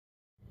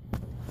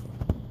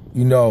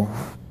You know,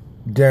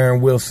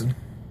 Darren Wilson,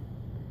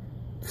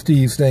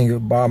 Steve Stenger,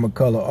 Bob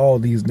McCullough, all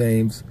these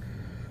names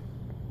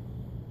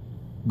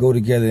go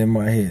together in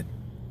my head.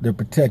 They're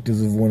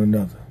protectors of one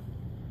another.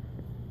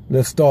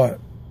 Let's start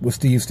with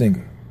Steve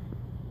Stenger.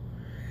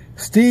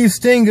 Steve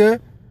Stenger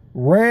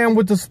ran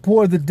with the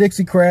support of the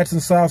Dixiecrats in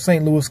South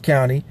St. Louis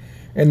County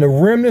and the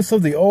remnants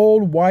of the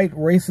old white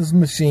racist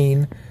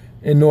machine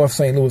in North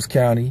St. Louis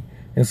County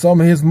and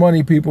some of his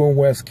money people in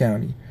West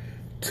County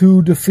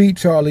to defeat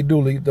Charlie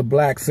Dooley, the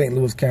black St.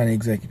 Louis County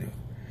executive.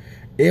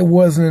 It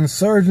was an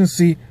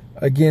insurgency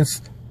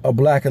against a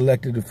black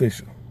elected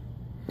official.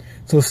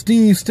 So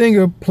Steve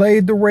Stenger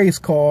played the race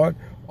card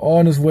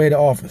on his way to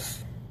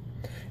office.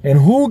 And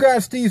who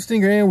got Steve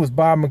Stenger in was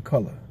Bob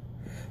McCullough.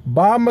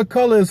 Bob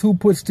McCullough is who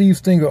put Steve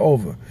Stenger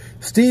over.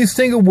 Steve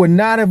Stenger would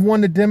not have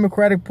won the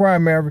Democratic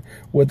primary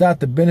without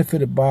the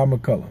benefit of Bob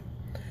McCullough.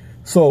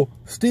 So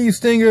Steve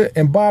Stenger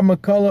and Bob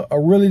McCullough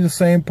are really the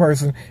same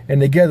person,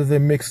 and together they're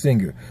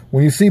McStenger.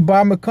 When you see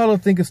Bob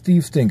McCullough, think of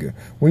Steve Stenger.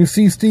 When you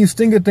see Steve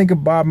Stenger, think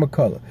of Bob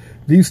McCullough.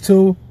 These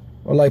two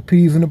are like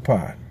peas in a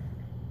pod.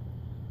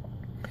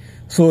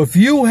 So if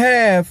you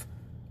have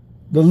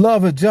the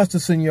love of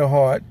justice in your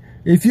heart,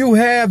 if you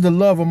have the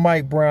love of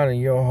Mike Brown in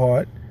your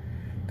heart,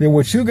 then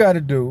what you got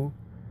to do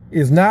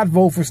is not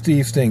vote for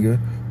Steve Stenger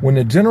when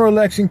the general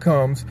election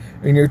comes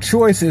and your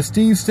choice is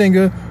Steve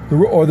Stenger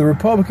or the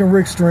Republican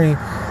Rick Stream.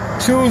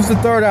 Choose the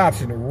third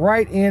option.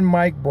 Write in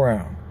Mike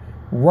Brown.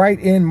 Write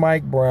in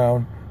Mike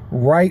Brown.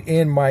 Write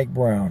in Mike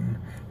Brown.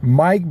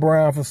 Mike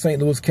Brown for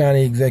St. Louis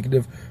County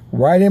Executive.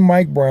 Write in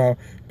Mike Brown,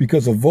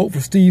 because a vote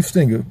for Steve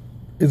Stenger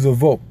is a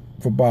vote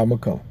for Bob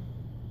McCullough.